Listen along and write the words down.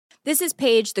This is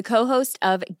Paige, the co-host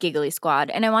of Giggly Squad,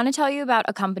 and I want to tell you about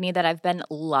a company that I've been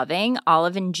loving,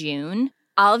 Olive & June.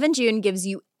 Olive & June gives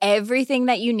you everything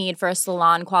that you need for a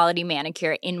salon-quality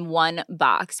manicure in one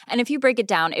box. And if you break it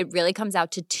down, it really comes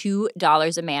out to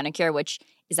 $2 a manicure, which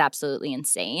is absolutely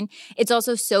insane. It's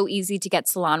also so easy to get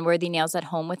salon-worthy nails at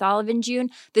home with Olive & June.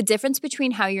 The difference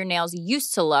between how your nails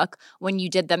used to look when you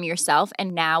did them yourself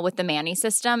and now with the Mani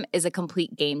system is a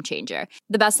complete game changer.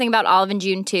 The best thing about Olive &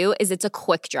 June, too, is it's a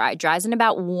quick dry. Dries in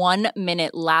about 1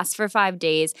 minute, lasts for 5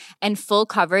 days, and full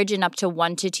coverage in up to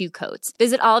 1 to 2 coats.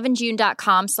 Visit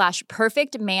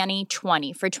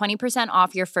oliveandjune.com/perfectmani20 for 20%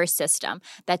 off your first system.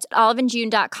 That's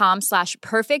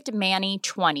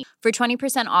oliveandjune.com/perfectmani20 for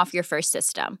 20% off your first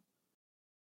system.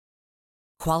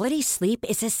 Quality sleep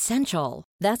is essential.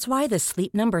 That's why the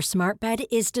Sleep Number Smart Bed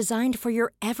is designed for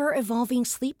your ever-evolving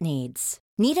sleep needs.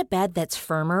 Need a bed that's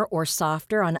firmer or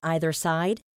softer on either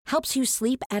side? Helps you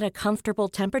sleep at a comfortable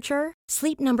temperature?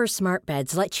 Sleep Number Smart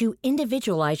Beds let you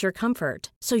individualize your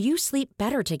comfort, so you sleep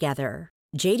better together.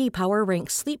 J.D. Power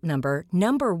ranks Sleep Number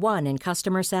number 1 in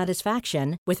customer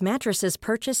satisfaction with mattresses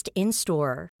purchased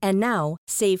in-store. And now,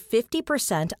 save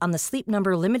 50% on the Sleep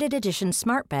Number Limited Edition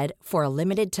Smart Bed for a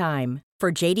limited time.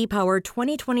 For J.D. Power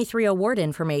 2023 award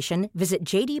information, visit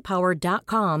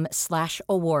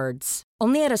jdpower.com/awards.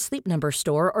 Only at a Sleep Number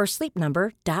store or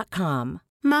sleepnumber.com.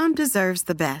 Mom deserves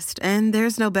the best, and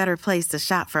there's no better place to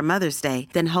shop for Mother's Day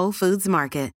than Whole Foods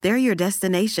Market. They're your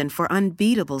destination for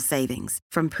unbeatable savings,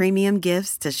 from premium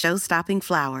gifts to show-stopping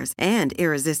flowers and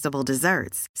irresistible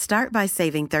desserts. Start by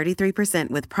saving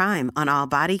 33% with Prime on all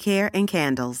body care and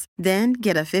candles. Then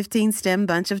get a 15-stem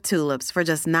bunch of tulips for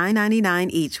just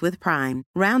 $9.99 each with Prime.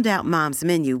 Round out Mom's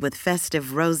menu with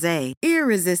festive rosé,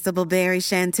 irresistible berry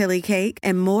chantilly cake,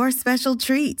 and more special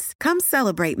treats. Come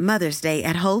celebrate Mother's Day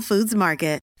at Whole Foods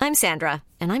Market. I'm Sandra,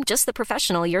 and I'm just the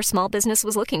professional your small business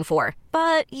was looking for.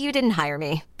 But you didn't hire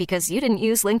me because you didn't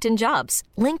use LinkedIn Jobs.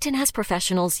 LinkedIn has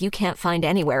professionals you can't find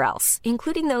anywhere else,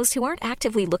 including those who aren't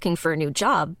actively looking for a new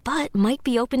job, but might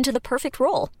be open to the perfect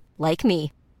role, like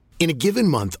me. In a given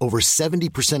month, over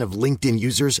 70% of LinkedIn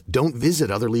users don't visit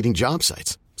other leading job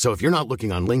sites. So if you're not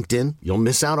looking on LinkedIn, you'll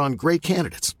miss out on great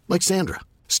candidates like Sandra.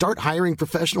 Start hiring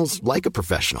professionals like a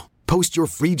professional. Post your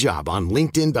free job on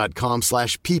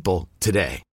linkedin.com/people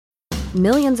today.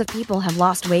 Millions of people have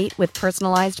lost weight with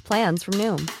personalized plans from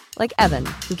Noom. Like Evan,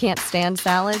 who can't stand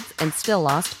salads and still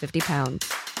lost 50 pounds.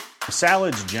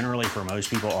 Salads generally for most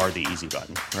people are the easy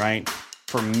button, right?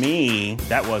 For me,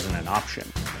 that wasn't an option.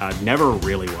 I never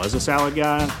really was a salad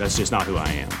guy. That's just not who I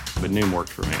am. But Noom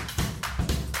worked for me.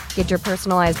 Get your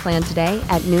personalized plan today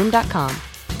at Noom.com.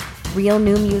 Real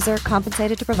Noom user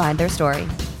compensated to provide their story.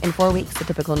 In 4 weeks, the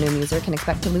typical Noom user can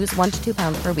expect to lose 1 to 2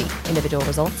 pounds per week. Individual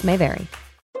results may vary.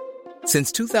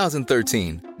 Since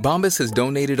 2013, Bombas has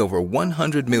donated over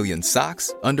 100 million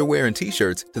socks, underwear, and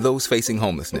T-shirts to those facing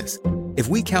homelessness. If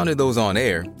we counted those on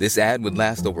air, this ad would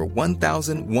last over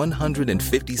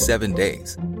 1,157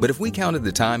 days. But if we counted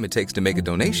the time it takes to make a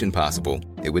donation possible,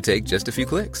 it would take just a few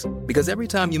clicks. Because every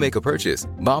time you make a purchase,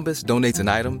 Bombas donates an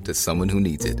item to someone who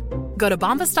needs it. Go to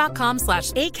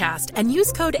bombas.com/ACAST and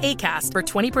use code ACAST for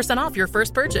 20% off your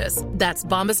first purchase. That's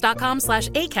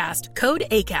bombas.com/ACAST, code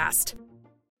ACAST.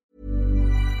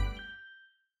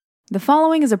 The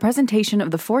following is a presentation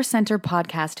of the Force Center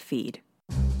podcast feed.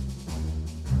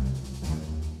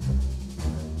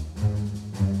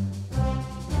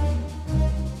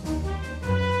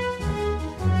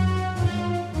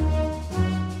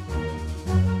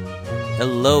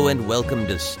 Hello and welcome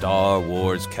to Star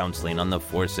Wars Counseling on the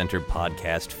Force Center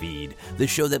podcast feed, the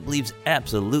show that believes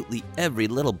absolutely every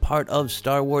little part of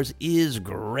Star Wars is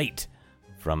great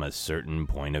from a certain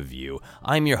point of view.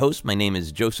 I'm your host. My name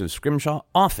is Joseph Scrimshaw.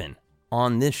 Often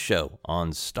on this show,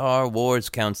 on Star Wars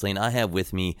Counseling, I have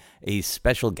with me a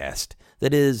special guest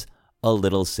that is a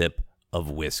little sip of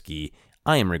whiskey.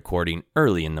 I am recording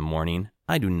early in the morning.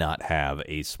 I do not have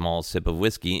a small sip of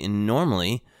whiskey, and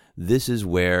normally this is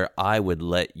where I would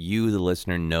let you, the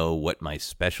listener, know what my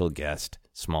special guest,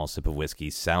 small sip of whiskey,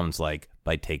 sounds like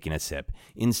by taking a sip.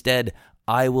 Instead,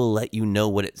 I will let you know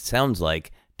what it sounds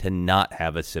like to not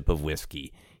have a sip of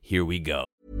whiskey. Here we go.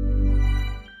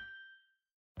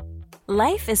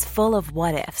 Life is full of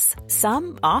what-ifs.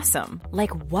 Some awesome,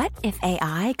 like what if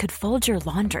AI could fold your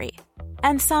laundry?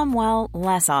 And some, well,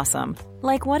 less awesome,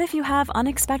 like what if you have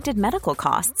unexpected medical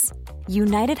costs?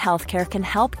 United Healthcare can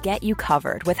help get you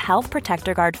covered with Health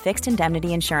Protector Guard fixed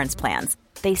indemnity insurance plans.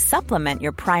 They supplement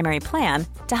your primary plan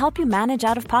to help you manage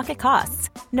out-of-pocket costs.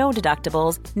 No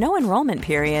deductibles, no enrollment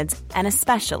periods, and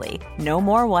especially no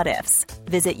more what-ifs.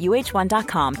 Visit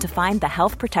UH1.com to find the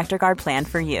Health Protector Guard plan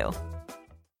for you.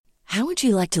 How would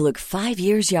you like to look 5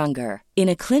 years younger? In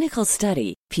a clinical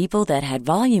study, people that had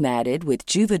volume added with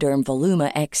Juvederm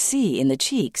Voluma XC in the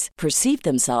cheeks perceived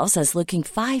themselves as looking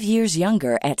 5 years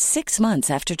younger at 6 months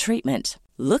after treatment.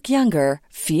 Look younger,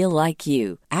 feel like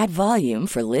you. Add volume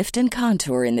for lift and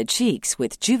contour in the cheeks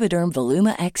with Juvederm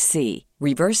Voluma XC.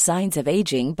 Reverse signs of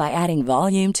aging by adding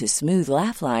volume to smooth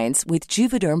laugh lines with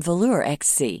Juvederm Volure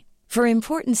XC. For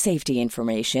important safety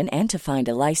information and to find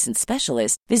a licensed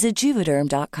specialist, visit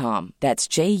Juvederm.com. That's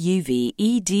JUVEDERM.com.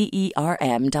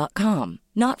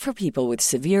 Not for people with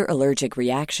severe allergic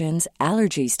reactions,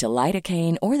 allergies to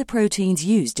lidocaine, or the proteins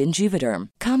used in Juvederm.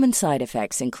 Common side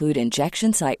effects include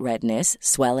injection site redness,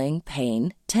 swelling,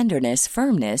 pain, tenderness,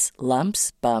 firmness,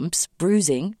 lumps, bumps,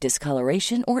 bruising,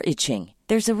 discoloration, or itching.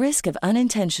 There's a risk of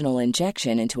unintentional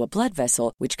injection into a blood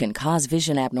vessel, which can cause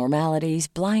vision abnormalities,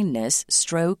 blindness,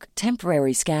 stroke,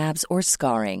 temporary scabs, or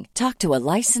scarring. Talk to a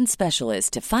licensed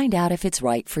specialist to find out if it's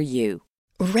right for you.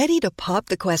 Ready to pop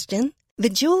the question? The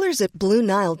jewelers at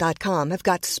BlueNile.com have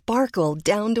got sparkle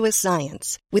down to a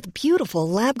science with beautiful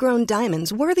lab-grown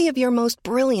diamonds worthy of your most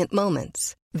brilliant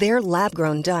moments. Their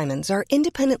lab-grown diamonds are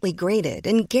independently graded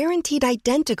and guaranteed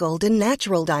identical to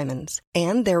natural diamonds,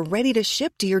 and they're ready to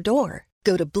ship to your door.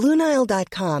 Go to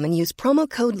BlueNile.com and use promo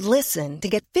code LISTEN to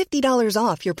get $50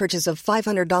 off your purchase of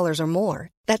 $500 or more.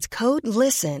 That's code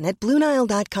LISTEN at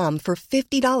BlueNile.com for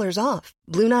 $50 off.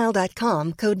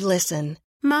 BlueNile.com, code LISTEN.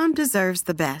 Mom deserves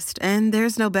the best, and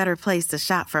there's no better place to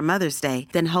shop for Mother's Day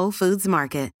than Whole Foods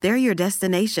Market. They're your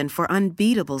destination for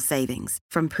unbeatable savings,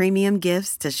 from premium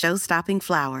gifts to show-stopping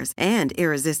flowers and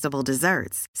irresistible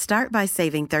desserts. Start by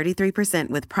saving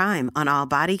 33% with Prime on all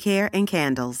body care and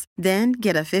candles. Then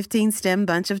get a 15-stem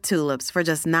bunch of tulips for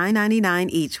just $9.99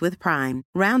 each with Prime.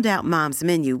 Round out Mom's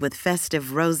menu with festive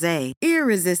rosé,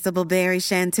 irresistible berry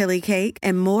chantilly cake,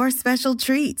 and more special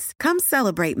treats. Come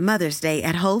celebrate Mother's Day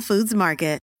at Whole Foods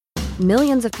Market.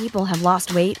 Millions of people have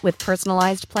lost weight with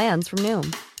personalized plans from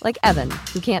Noom. Like Evan,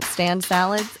 who can't stand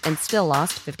salads and still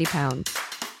lost 50 pounds.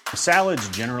 Salads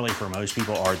generally for most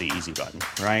people are the easy button,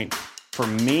 right? For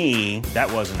me,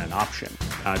 that wasn't an option.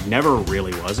 I never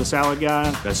really was a salad guy.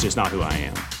 That's just not who I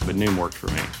am. But Noom worked for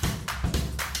me.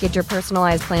 Get your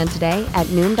personalized plan today at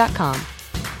Noom.com.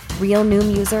 Real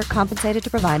Noom user compensated to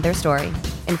provide their story.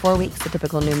 In 4 weeks, the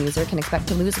typical Noom user can expect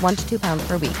to lose 1 to 2 pounds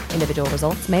per week. Individual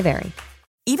results may vary.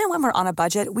 Even when we're on a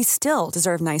budget, we still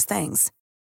deserve nice things.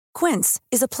 Quince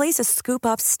is a place to scoop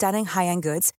up stunning high-end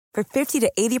goods for 50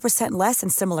 to 80% less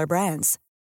than similar brands.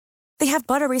 They have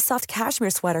buttery soft cashmere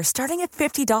sweaters starting at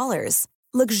 $50,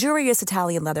 luxurious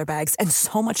Italian leather bags, and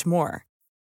so much more.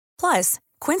 Plus,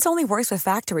 Quince only works with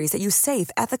factories that use safe,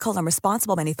 ethical, and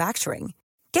responsible manufacturing.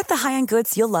 Get the high-end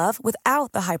goods you'll love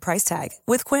without the high price tag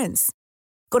with Quince.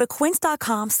 Go to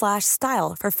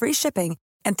quince.com/style for free shipping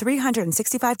and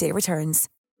 365-day returns.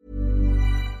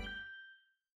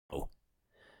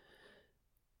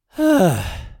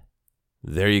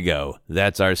 There you go.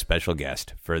 That's our special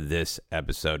guest for this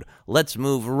episode. Let's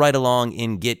move right along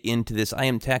and get into this. I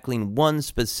am tackling one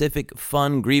specific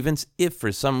fun grievance. If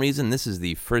for some reason this is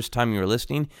the first time you're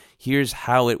listening, here's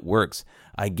how it works.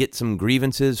 I get some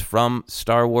grievances from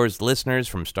Star Wars listeners,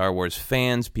 from Star Wars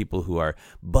fans, people who are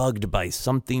bugged by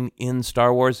something in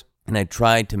Star Wars, and I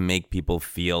try to make people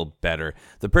feel better.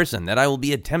 The person that I will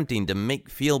be attempting to make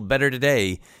feel better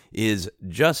today is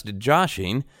Just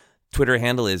Joshing. Twitter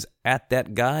handle is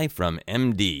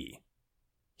 @thatguy_from_MD.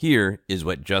 Here is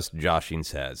what Just Joshing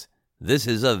says. This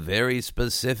is a very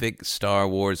specific Star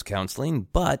Wars counseling,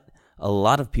 but a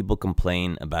lot of people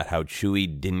complain about how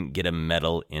Chewie didn't get a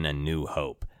medal in A New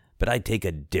Hope. But I take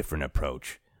a different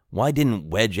approach. Why didn't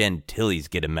Wedge Antilles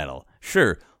get a medal?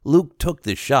 Sure, Luke took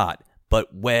the shot,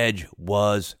 but Wedge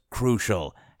was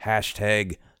crucial.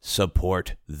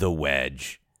 #support the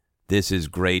Wedge. This is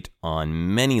great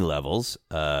on many levels.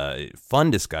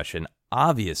 Fun discussion,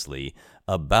 obviously,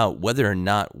 about whether or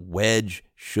not Wedge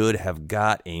should have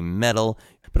got a medal.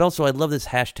 But also, I love this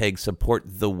 #support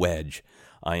the Wedge.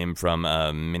 I am from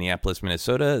Minneapolis,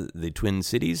 Minnesota, the Twin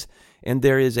Cities, and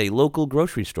there is a local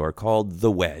grocery store called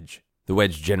The Wedge. The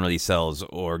Wedge generally sells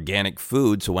organic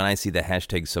food, so when I see the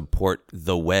 #support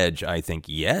the Wedge, I think,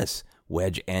 yes,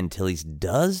 Wedge Antilles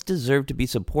does deserve to be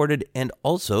supported, and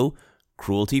also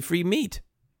cruelty-free meat.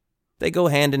 They go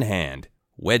hand in hand,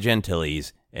 Wedge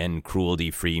Antilles and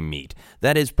cruelty-free meat.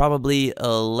 That is probably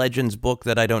a Legends book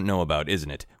that I don't know about,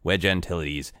 isn't it? Wedge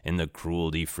Antilles and the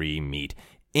cruelty-free meat.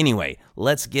 Anyway,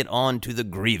 let's get on to the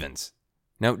grievance.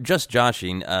 Now, Just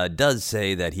Joshing does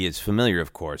say that he is familiar,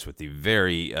 of course, with the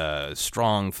very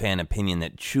strong fan opinion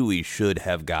that Chewie should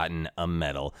have gotten a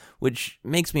medal, which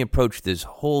makes me approach this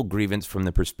whole grievance from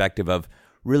the perspective of,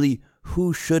 really,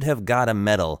 who should have got a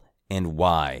medal and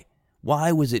why.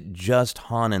 Why was it just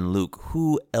Han and Luke?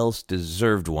 Who else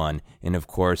deserved one? And of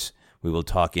course, we will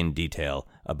talk in detail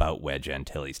about Wedge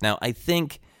Antilles. Now, I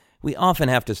think we often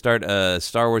have to start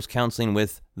Star Wars counseling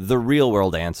with the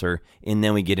real-world answer, and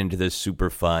then we get into this super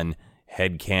fun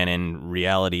headcanon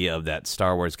reality of that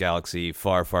Star Wars galaxy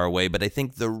far, far away. But I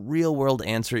think the real-world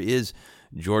answer is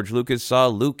George Lucas saw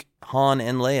Luke, Han,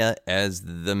 and Leia as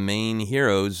the main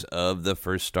heroes of the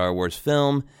first Star Wars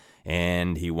film,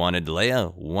 and he wanted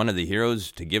Leia, one of the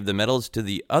heroes, to give the medals to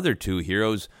the other two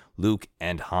heroes, Luke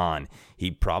and Han.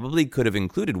 He probably could have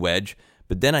included Wedge,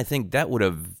 but then I think that would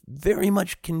have very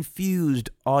much confused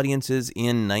audiences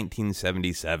in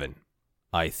 1977.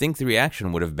 I think the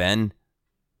reaction would have been,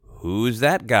 who's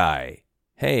that guy?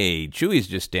 Hey, Chewie's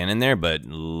just standing there, but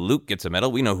Luke gets a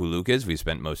medal. We know who Luke is. We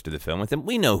spent most of the film with him.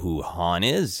 We know who Han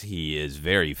is. He is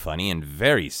very funny and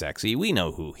very sexy. We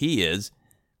know who he is.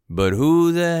 But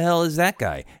who the hell is that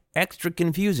guy? Extra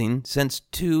confusing since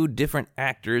two different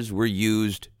actors were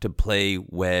used to play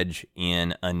Wedge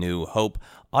in A New Hope.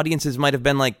 Audiences might have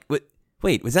been like,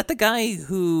 wait, was that the guy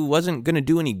who wasn't going to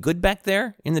do any good back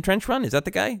there in the trench run? Is that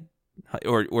the guy?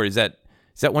 Or is that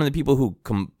one of the people who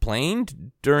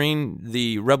complained during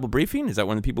the Rebel briefing? Is that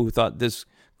one of the people who thought this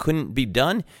couldn't be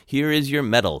done? Here is your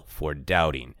medal for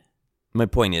doubting. My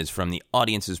point is, from the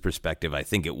audience's perspective, I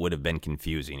think it would have been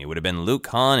confusing. It would have been Luke,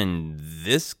 Han, and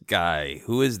this guy,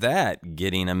 who is that,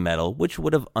 getting a medal, which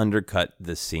would have undercut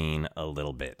the scene a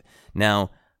little bit.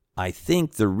 Now, I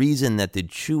think the reason that the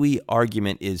Chewie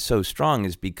argument is so strong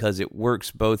is because it works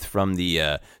both from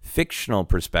the fictional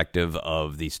perspective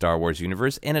of the Star Wars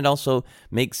universe, and it also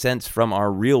makes sense from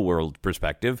our real-world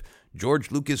perspective. George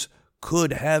Lucas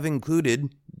could have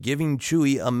included giving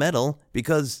Chewie a medal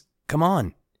because, come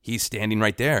on, he's standing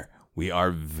right there. We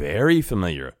are very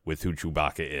familiar with who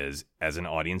Chewbacca is as an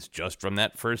audience just from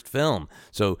that first film.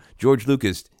 So George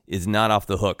Lucas is not off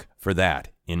the hook for that,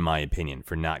 in my opinion,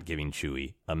 for not giving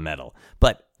Chewie a medal.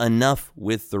 But enough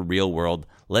with the real world.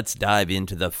 Let's dive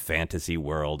into the fantasy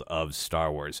world of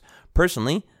Star Wars.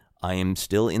 Personally, I am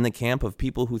still in the camp of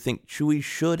people who think Chewie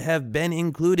should have been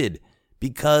included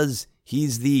because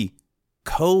he's the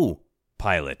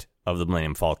co-pilot of the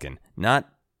Millennium Falcon, not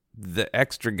the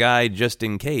extra guy just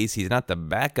in case. He's not the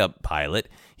backup pilot.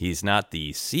 He's not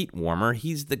the seat warmer.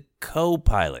 He's the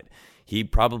co-pilot. He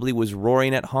probably was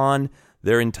roaring at Han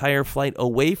their entire flight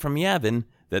away from Yavin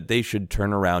that they should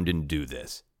turn around and do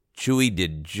this. Chewie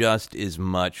did just as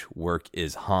much work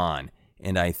as Han,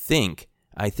 and I think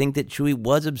that Chewie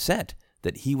was upset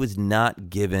that he was not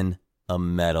given a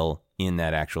medal in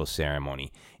that actual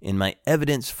ceremony. And my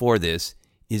evidence for this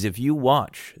is if you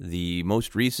watch the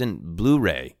most recent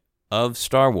Blu-ray of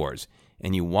Star Wars,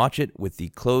 and you watch it with the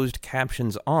closed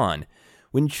captions on,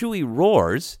 when Chewie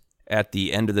roars at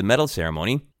the end of the medal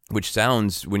ceremony, which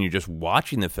sounds, when you're just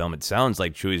watching the film, it sounds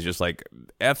like Chewie's just like,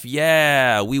 F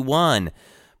yeah, we won.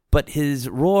 But his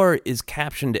roar is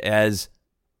captioned as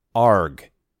ARG,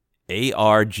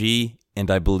 A-R-G, and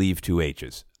I believe 2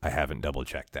 H's. I haven't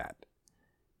double-checked that.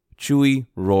 Chewie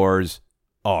roars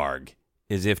ARG,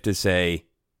 as if to say,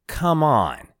 come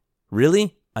on,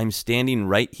 really? I'm standing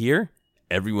right here.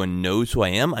 Everyone knows who I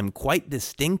am. I'm quite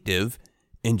distinctive.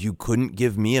 And you couldn't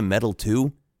give me a medal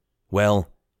too?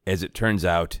 Well, as it turns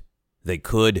out, they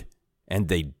could, and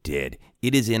they did.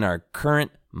 It is in our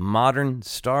current modern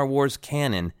Star Wars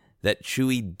canon that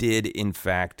Chewie did, in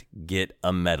fact, get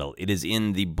a medal. It is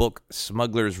in the book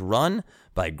Smuggler's Run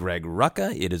by Greg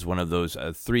Rucka. It is one of those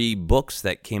 3 books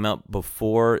that came out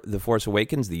before The Force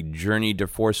Awakens, the Journey to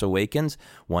Force Awakens,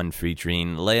 one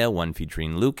featuring Leia, one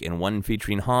featuring Luke, and one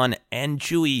featuring Han and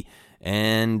Chewie.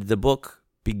 And the book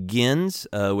begins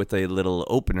with a little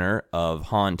opener of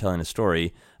Han telling a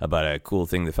story about a cool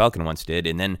thing the Falcon once did,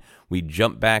 and then we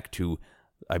jump back to,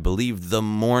 I believe, the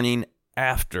morning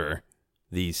after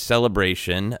the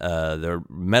celebration, the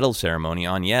medal ceremony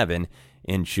on Yavin,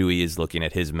 and Chewie is looking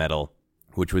at his medal,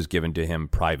 which was given to him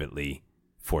privately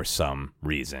for some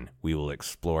reason. We will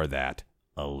explore that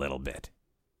a little bit.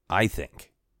 I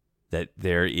think that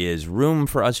there is room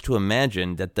for us to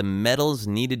imagine that the medals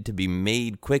needed to be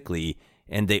made quickly,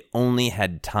 and they only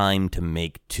had time to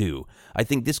make 2. I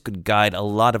think this could guide a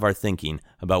lot of our thinking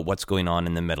about what's going on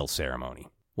in the medal ceremony.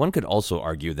 One could also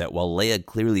argue that while Leia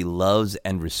clearly loves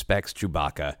and respects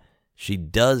Chewbacca, she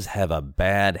does have a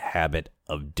bad habit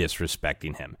of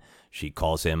disrespecting him. She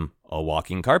calls him a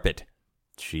walking carpet.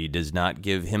 She does not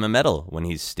give him a medal when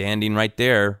he's standing right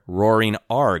there roaring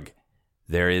ARG.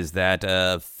 There is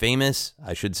that famous,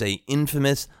 I should say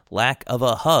infamous, lack of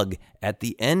a hug at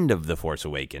the end of The Force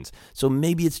Awakens. So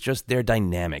maybe it's just their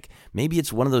dynamic. Maybe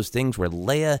it's one of those things where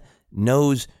Leia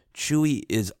knows Chewie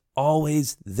is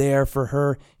always there for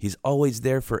her. He's always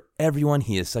there for everyone.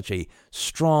 He is such a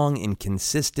strong and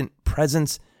consistent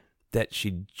presence that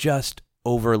she just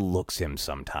overlooks him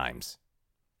sometimes.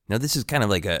 Now, this is kind of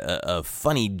like a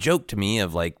funny joke to me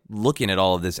of like looking at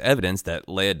all of this evidence that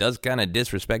Leia does kind of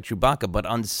disrespect Chewbacca, but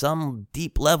on some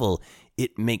deep level,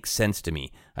 it makes sense to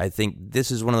me. I think this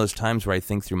is one of those times where I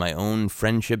think through my own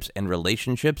friendships and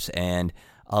relationships, and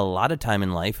a lot of time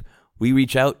in life, we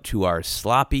reach out to our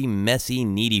sloppy, messy,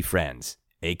 needy friends,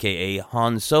 aka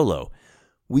Han Solo.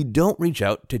 We don't reach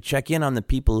out to check in on the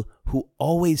people who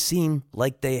always seem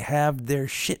like they have their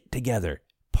shit together.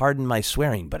 Pardon my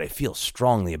swearing, but I feel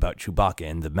strongly about Chewbacca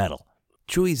and the metal.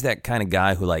 Chewie's that kind of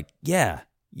guy who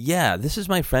yeah, this is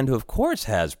my friend who of course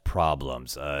has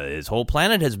problems. His whole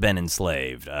planet has been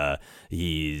enslaved.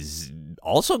 He's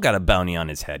also got a bounty on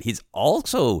his head. He's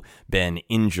also been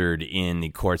injured in the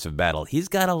course of battle. He's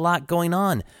got a lot going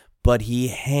on, but he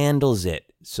handles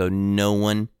it so no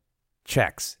one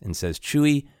checks and says,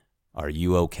 Chewie, are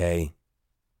you okay?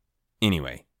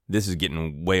 Anyway, this is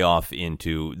getting way off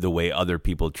into the way other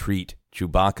people treat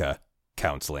Chewbacca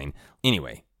counseling.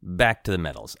 Anyway, back to the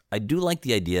medals. I do like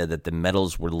the idea that the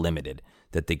medals were limited,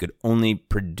 that they could only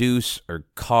produce or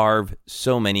carve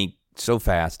so many so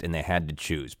fast and they had to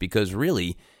choose. Because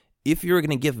really, if you were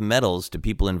going to give medals to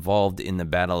people involved in the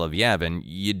Battle of Yavin,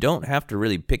 you don't have to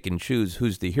really pick and choose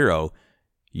who's the hero.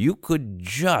 You could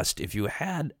just, if you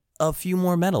had a few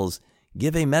more medals,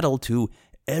 give a medal to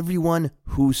everyone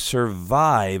who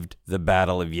survived the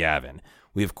Battle of Yavin.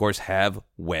 We, of course, have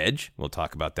Wedge. We'll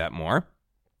talk about that more.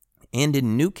 And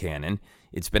in new canon,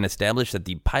 it's been established that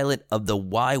the pilot of the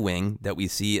Y-Wing that we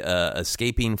see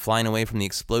escaping, flying away from the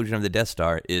explosion of the Death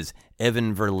Star is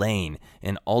Evan Verlaine,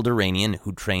 an Alderaanian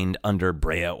who trained under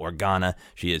Breha Organa.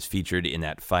 She is featured in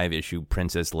that 5-issue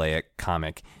Princess Leia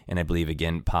comic, and I believe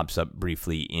again pops up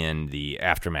briefly in the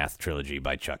Aftermath trilogy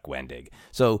by Chuck Wendig.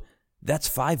 So that's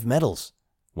 5 medals.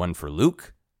 One for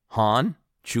Luke, Han,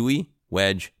 Chewie,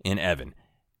 Wedge, and Evan.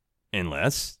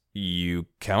 Unless you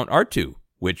count R2,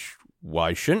 which,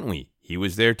 why shouldn't we? He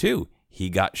was there too. He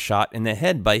got shot in the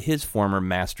head by his former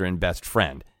master and best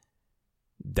friend.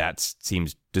 That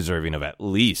seems deserving of at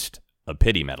least a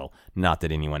pity medal. Not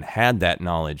that anyone had that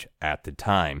knowledge at the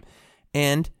time.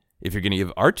 And if you're going to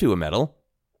give R2 a medal,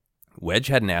 Wedge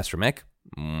had an astromech.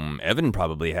 Evan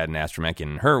probably had an astromech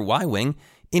in her Y-Wing.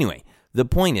 Anyway, the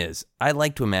point is, I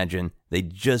like to imagine they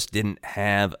just didn't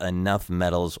have enough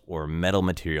medals or metal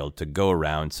material to go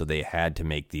around, so they had to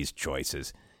make these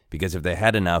choices. Because if they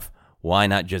had enough, why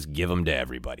not just give them to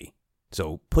everybody?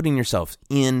 So putting yourself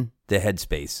in the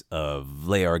headspace of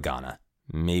Leia Organa,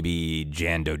 maybe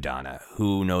Jan Dodonna,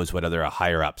 who knows what other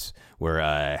higher-ups were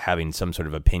having some sort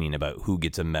of opinion about who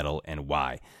gets a medal and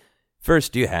why.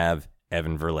 First, you have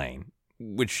Evan Verlaine,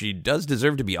 which she does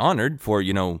deserve to be honored for,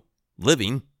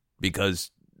 living,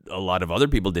 because a lot of other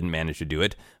people didn't manage to do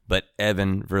it, but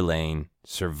Evan Verlaine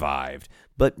survived.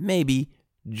 But maybe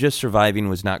just surviving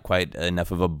was not quite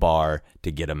enough of a bar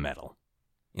to get a medal.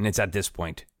 And it's at this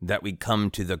point that we come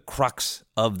to the crux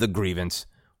of the grievance,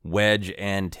 Wedge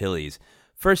Antilles.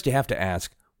 First, you have to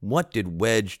ask, what did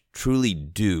Wedge truly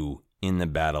do in the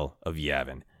Battle of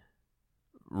Yavin?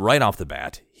 Right off the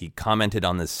bat, he commented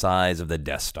on the size of the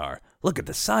Death Star. Look at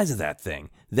the size of that thing.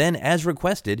 Then, as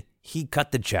requested, he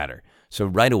cut the chatter. So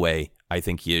right away, I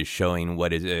think he is showing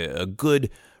what is a good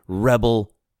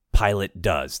rebel pilot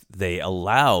does. They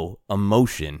allow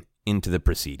emotion into the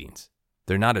proceedings.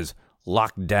 They're not as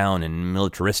locked down and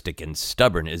militaristic and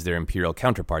stubborn as their Imperial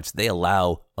counterparts. They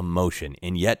allow emotion,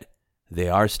 and yet they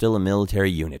are still a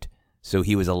military unit. So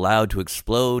he was allowed to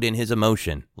explode in his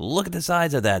emotion. Look at the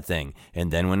size of that thing.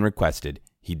 And then when requested,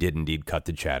 he did indeed cut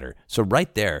the chatter. So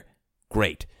right there,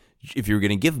 great. If you're going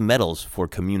to give medals for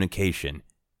communication,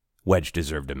 Wedge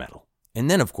deserved a medal. And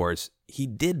then, of course, he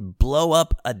did blow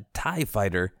up a TIE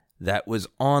fighter that was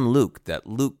on Luke, that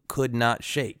Luke could not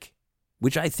shake,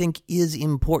 which I think is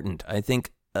important. I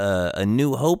think A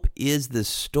New Hope is the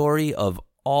story of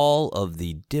all of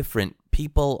the different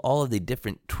people, all of the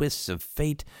different twists of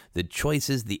fate, the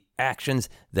choices, the actions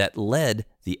that led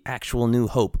the actual New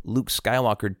Hope, Luke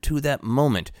Skywalker, to that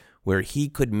moment where he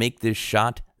could make this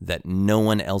shot that no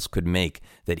one else could make,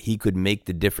 that he could make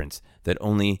the difference, that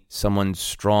only someone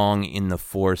strong in the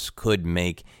Force could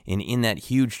make. And in that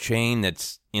huge chain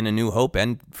that's in A New Hope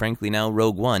and, frankly, now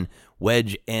Rogue One,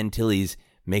 Wedge Antilles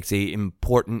makes an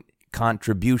important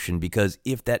contribution, because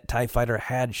if that TIE fighter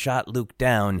had shot Luke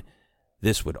down,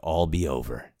 this would all be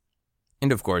over.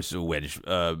 And of course, Wedge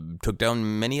took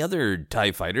down many other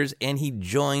TIE fighters, and he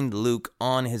joined Luke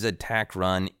on his attack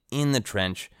run in the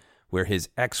trench where his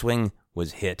X-Wing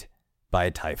was hit by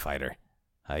a TIE fighter.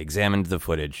 I examined the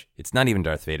footage. It's not even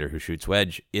Darth Vader who shoots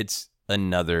Wedge. It's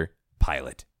another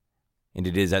pilot. And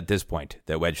it is at this point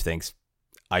that Wedge thinks,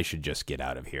 I should just get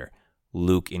out of here.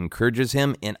 Luke encourages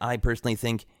him, and I personally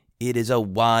think it is a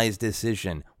wise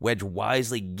decision. Wedge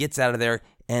wisely gets out of there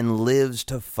and lives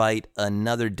to fight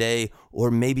another day,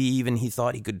 or maybe even he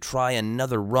thought he could try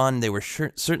another run. They were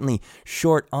certainly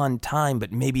short on time,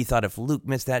 but maybe he thought if Luke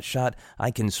missed that shot, I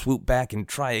can swoop back and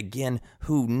try again.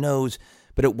 Who knows?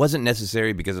 But it wasn't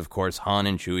necessary because, of course, Han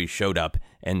and Chewie showed up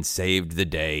and saved the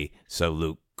day, so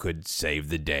Luke could save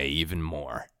the day even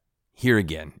more. Here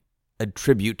again, a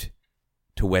tribute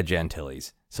to Wedge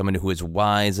Antilles, someone who is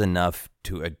wise enough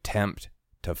to attempt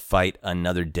to fight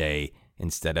another day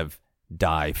instead of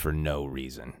die for no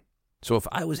reason. So if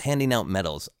I was handing out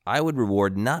medals, I would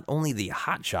reward not only the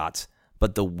hotshots,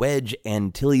 but the Wedge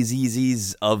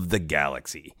Antilleses of the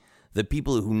galaxy. The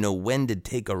people who know when to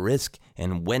take a risk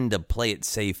and when to play it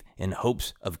safe in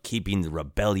hopes of keeping the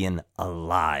rebellion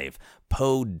alive.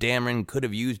 Poe Dameron could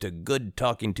have used a good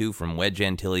talking to from Wedge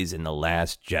Antilles in The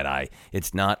Last Jedi.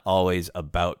 It's not always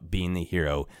about being the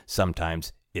hero.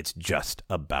 Sometimes it's just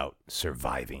about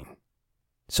surviving.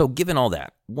 So given all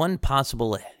that, one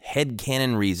possible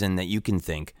headcanon reason that you can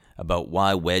think about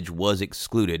why Wedge was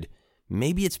excluded,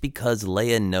 maybe it's because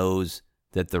Leia knows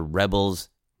that the rebels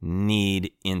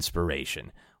need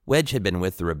inspiration. Wedge had been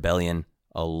with the rebellion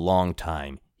a long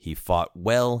time. He fought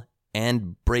well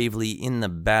and bravely in the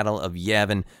Battle of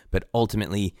Yavin, but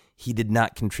ultimately he did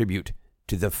not contribute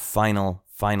to the final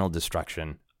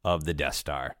destruction of the Death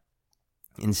Star.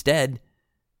 Instead,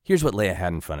 here's what Leia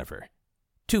had in front of her.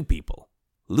 Two people,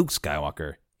 Luke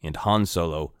Skywalker and Han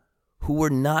Solo, who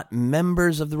were not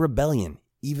members of the rebellion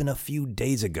even a few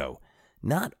days ago.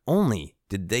 Not only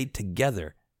did they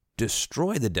together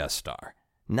destroy the Death Star,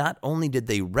 not only did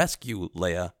they rescue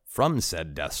Leia from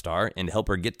said Death Star and help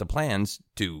her get the plans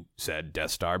to said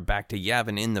Death Star back to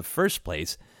Yavin in the first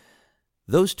place,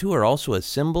 those two are also a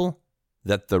symbol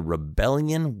that the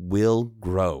rebellion will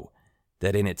grow,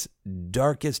 that in its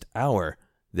darkest hour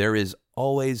there is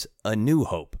always a new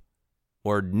hope,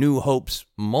 or new hopes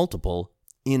multiple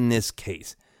in this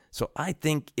case. So I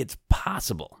think it's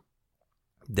possible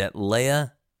that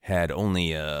Leia had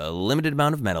only a limited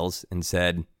amount of medals and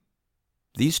said,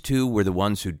 these two were the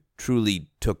ones who truly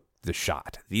took the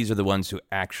shot. These are the ones who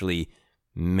actually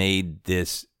made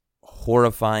this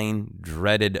horrifying,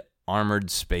 dreaded,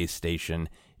 armored space station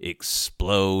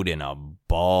explode in a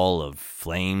ball of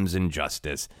flames and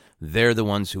justice. They're the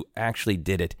ones who actually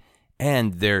did it,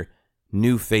 and they're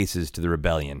new faces to the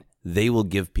rebellion. They will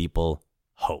give people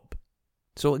hope.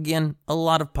 So again, a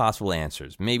lot of possible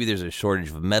answers. Maybe there's a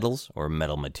shortage of metals or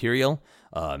metal material.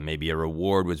 Maybe a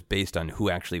reward was based on who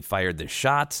actually fired the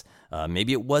shots.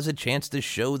 Maybe it was a chance to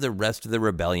show the rest of the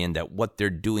rebellion that what they're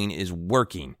doing is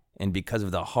working. And because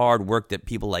of the hard work that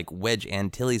people like Wedge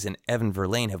Antilles and Evan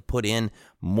Verlaine have put in,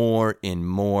 more and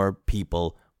more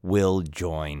people will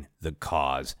join the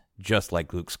cause, just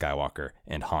like Luke Skywalker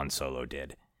and Han Solo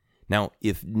did. Now,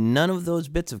 if none of those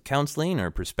bits of counseling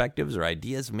or perspectives or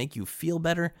ideas make you feel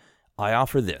better, I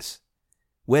offer this.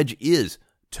 Wedge is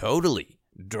totally,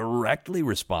 directly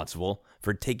responsible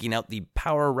for taking out the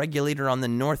power regulator on the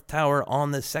North Tower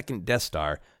on the second Death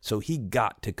Star, so he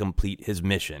got to complete his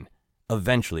mission.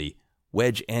 Eventually,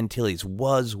 Wedge Antilles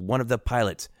was one of the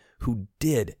pilots who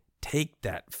did take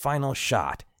that final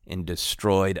shot and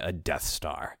destroyed a Death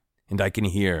Star. And I can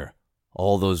hear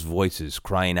all those voices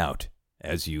crying out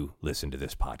as you listen to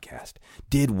this podcast.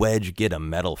 Did Wedge get a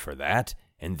medal for that?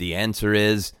 And the answer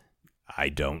is, I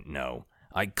don't know.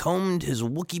 I combed his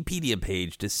Wikipedia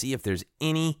page to see if there's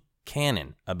any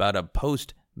canon about a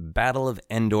post-Battle of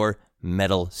Endor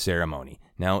medal ceremony.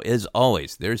 Now, as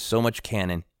always, there's so much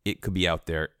canon, it could be out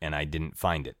there, and I didn't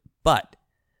find it. But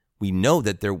we know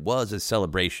that there was a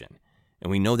celebration,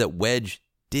 and we know that Wedge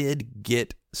did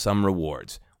get some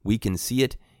rewards. We can see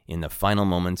it in the final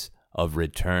moments of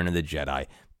Return of the Jedi.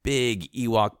 Big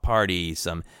Ewok party,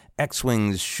 some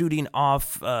X-Wings shooting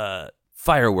off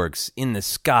fireworks in the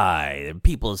sky,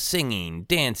 people singing,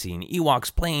 dancing,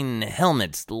 Ewoks playing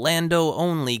helmets, Lando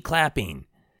only clapping.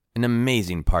 An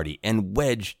amazing party, and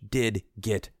Wedge did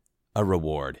get a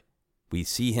reward. We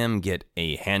see him get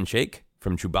a handshake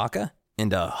from Chewbacca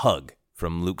and a hug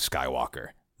from Luke Skywalker.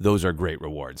 Those are great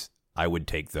rewards. I would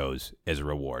take those as a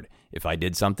reward. If I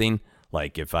did something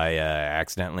Like if I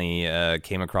accidentally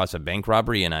came across a bank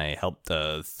robbery and I helped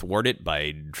thwart it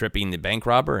by tripping the bank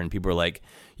robber, and people were like,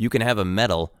 you can have a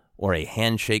medal or a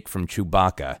handshake from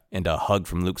Chewbacca and a hug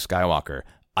from Luke Skywalker,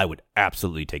 I would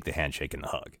absolutely take the handshake and the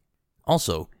hug.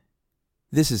 Also,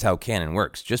 this is how canon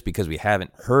works. Just because we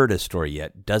haven't heard a story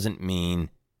yet doesn't mean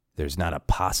there's not a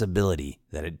possibility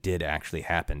that it did actually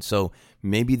happen. So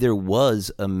maybe there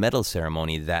was a medal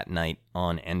ceremony that night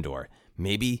on Endor.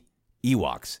 Maybe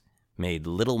Ewoks made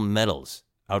little medals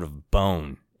out of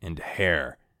bone and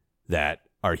hair that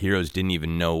our heroes didn't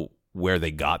even know where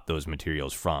they got those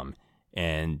materials from,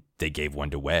 and they gave one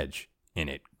to Wedge, and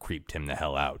it creeped him the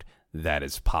hell out. That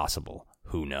is possible.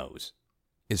 Who knows?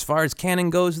 As far as canon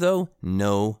goes, though,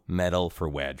 no medal for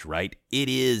Wedge, right? It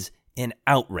is an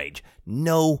outrage.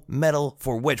 No medal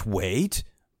for Wedge. Wait.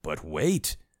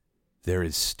 There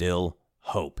is still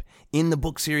hope. In the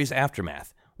book series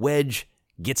Aftermath, Wedge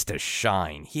gets to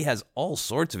shine. He has all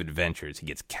sorts of adventures. He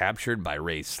gets captured by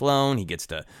Ray Sloan. He gets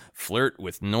to flirt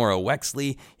with Nora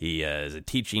Wexley. He is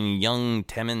teaching young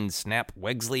Temmin Snap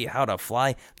Wexley how to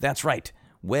fly. That's right.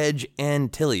 Wedge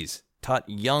Antilles taught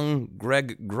young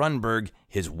Greg Grunberg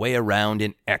his way around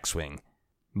in X-Wing.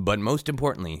 But most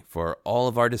importantly, for all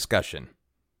of our discussion,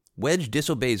 Wedge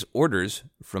disobeys orders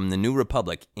from the New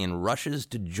Republic and rushes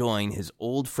to join his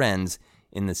old friends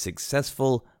in the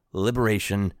successful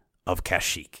liberation of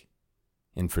Kashyyyk.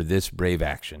 And for this brave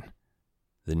action,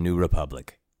 the New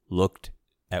Republic looked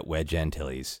at Wedge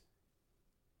Antilles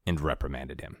and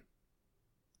reprimanded him.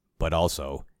 But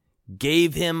also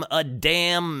gave him a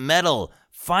damn medal.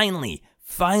 Finally,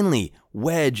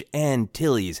 Wedge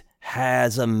Antilles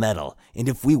has a medal. And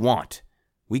if we want,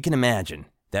 we can imagine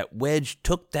that Wedge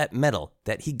took that medal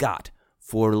that he got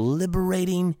for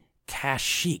liberating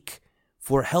Kashyyyk,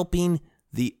 for helping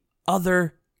the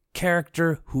other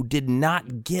character who did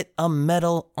not get a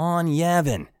medal on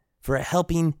Yavin, for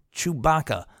helping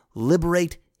Chewbacca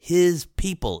liberate his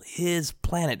people, his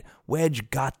planet. Wedge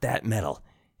got that medal.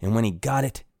 And when he got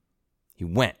it, he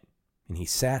went and he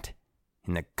sat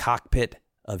in the cockpit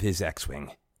of his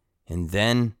X-Wing. And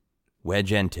then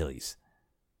Wedge Antilles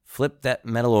flipped that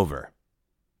medal over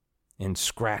and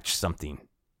scratched something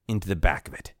into the back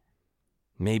of it,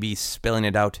 maybe spelling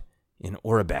it out in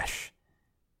Aurebesh.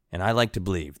 And I like to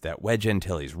believe that Wedge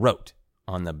Antilles wrote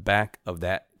on the back of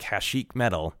that Kashyyyk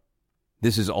medal,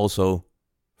 "This is also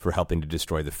for helping to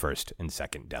destroy the first and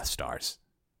second Death Stars."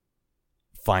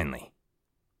 Finally,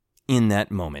 in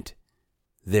that moment,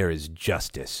 there is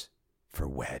justice for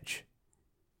Wedge.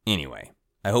 Anyway,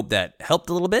 I hope that helped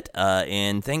a little bit,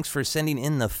 and thanks for sending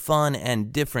in the fun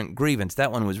and different grievance.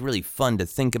 That one was really fun to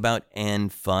think about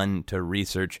and fun to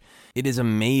research. It is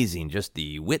amazing just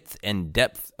the width and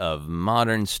depth of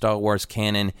modern Star Wars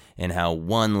canon and how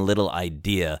one little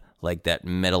idea like that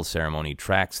medal ceremony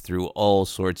tracks through all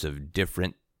sorts of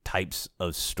different types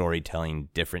of storytelling,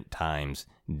 different times,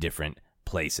 different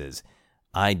places.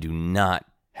 I do not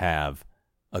have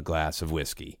a glass of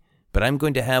whiskey, but I'm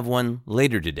going to have one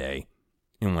later today.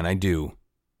 And when I do,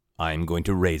 I'm going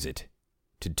to raise it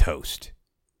to toast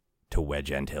to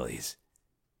Wedge Antilles.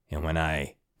 And when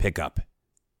I pick up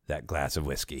that glass of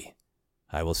whiskey,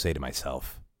 I will say to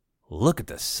myself, look at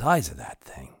the size of that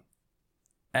thing.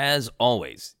 As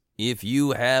always, if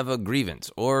you have a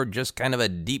grievance or just kind of a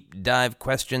deep dive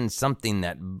question, something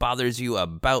that bothers you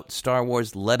about Star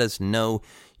Wars, let us know.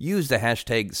 Use the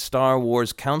hashtag Star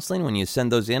Wars Counseling when you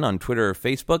send those in on Twitter or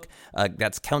Facebook.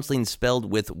 That's counseling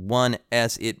spelled with one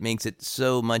S. It makes it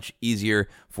so much easier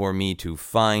for me to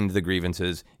find the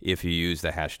grievances if you use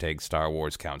the hashtag Star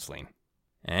Wars Counseling.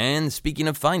 And speaking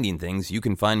of finding things, you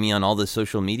can find me on all the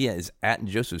social media is at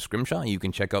Joseph Scrimshaw. You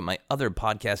can check out my other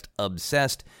podcast,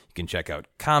 Obsessed. You can check out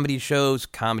comedy shows,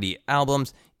 comedy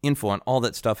albums. Info on all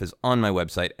that stuff is on my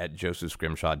website at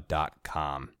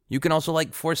josephscrimshaw.com. You can also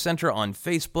like Force Center on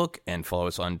Facebook and follow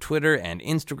us on Twitter, and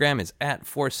Instagram is at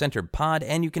Force Center Pod,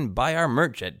 and you can buy our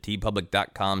merch at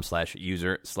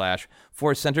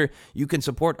tpublic.com/user/Force Center. You can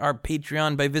support our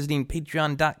Patreon by visiting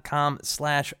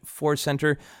patreon.com/Force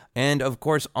Center. And of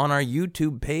course, on our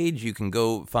YouTube page, you can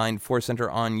go find Force Center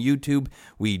on YouTube.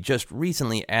 We just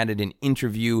recently added an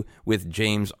interview with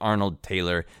James Arnold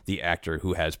Taylor, the actor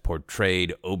who has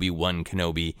portrayed Obi-Wan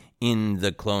Kenobi in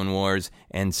the Clone Wars,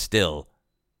 and still,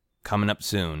 coming up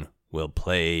soon, will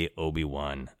play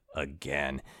Obi-Wan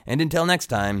again. And until next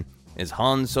time, as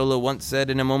Han Solo once said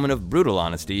in a moment of brutal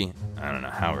honesty, I don't know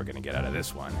how we're going to get out of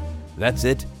this one. That's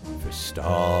it for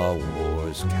Star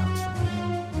Wars Counseling.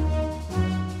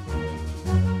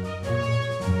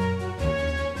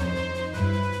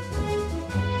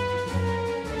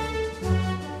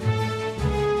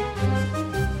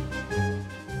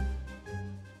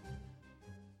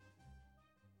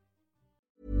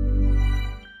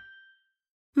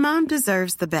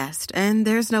 deserves the best, and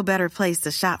there's no better place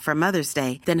to shop for Mother's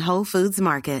Day than Whole Foods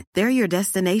Market. They're your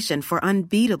destination for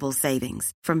unbeatable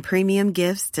savings, from premium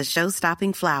gifts to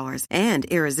show-stopping flowers and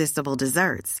irresistible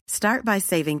desserts. Start by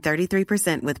saving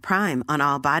 33% with Prime on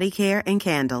all body care and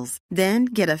candles. Then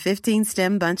get a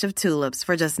 15-stem bunch of tulips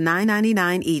for just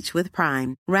 $9.99 each with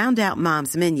Prime. Round out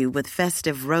Mom's menu with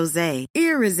festive rosé,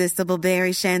 irresistible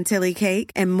berry chantilly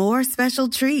cake, and more special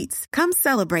treats. Come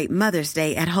celebrate Mother's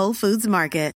Day at Whole Foods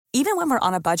Market. Even when we're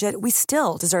on a budget, we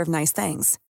still deserve nice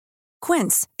things.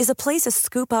 Quince is a place to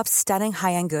scoop up stunning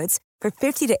high-end goods for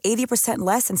 50 to 80%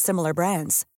 less than similar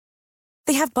brands.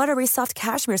 They have buttery soft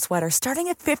cashmere sweaters starting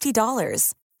at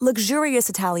 $50, luxurious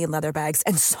Italian leather bags,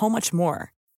 and so much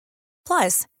more.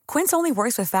 Plus, Quince only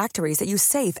works with factories that use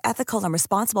safe, ethical, and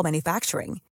responsible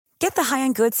manufacturing. Get the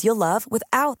high-end goods you'll love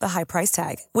without the high price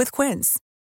tag with Quince.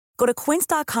 Go to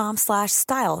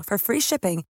quince.com/style for free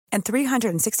shipping and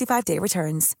 365-day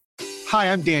returns. Hi,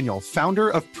 I'm Daniel, founder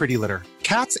of Pretty Litter.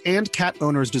 Cats and cat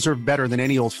owners deserve better than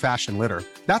any old-fashioned litter.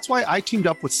 That's why I teamed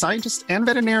up with scientists and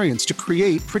veterinarians to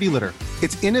create Pretty Litter.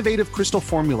 Its innovative crystal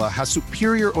formula has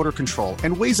superior odor control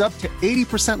and weighs up to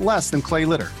 80% less than clay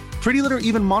litter. Pretty Litter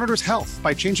even monitors health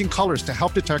by changing colors to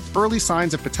help detect early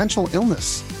signs of potential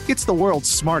illness. It's the world's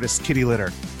smartest kitty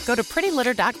litter. Go to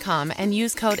prettylitter.com and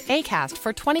use code ACAST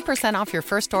for 20% off your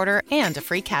first order and a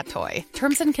free cat toy.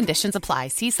 Terms and conditions apply.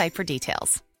 See site for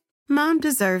details. Mom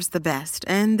deserves the best,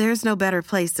 and there's no better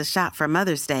place to shop for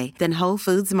Mother's Day than Whole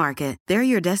Foods Market. They're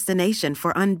your destination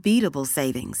for unbeatable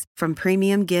savings, from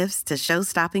premium gifts to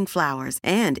show-stopping flowers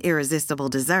and irresistible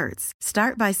desserts.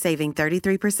 Start by saving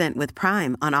 33% with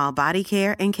Prime on all body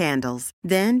care and candles.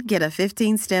 Then get a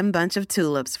 15-stem bunch of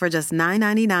tulips for just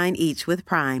 $9.99 each with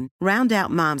Prime. Round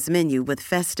out Mom's menu with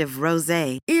festive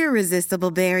rosé,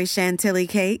 irresistible berry chantilly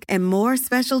cake, and more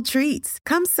special treats.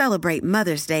 Come celebrate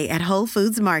Mother's Day at Whole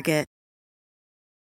Foods Market.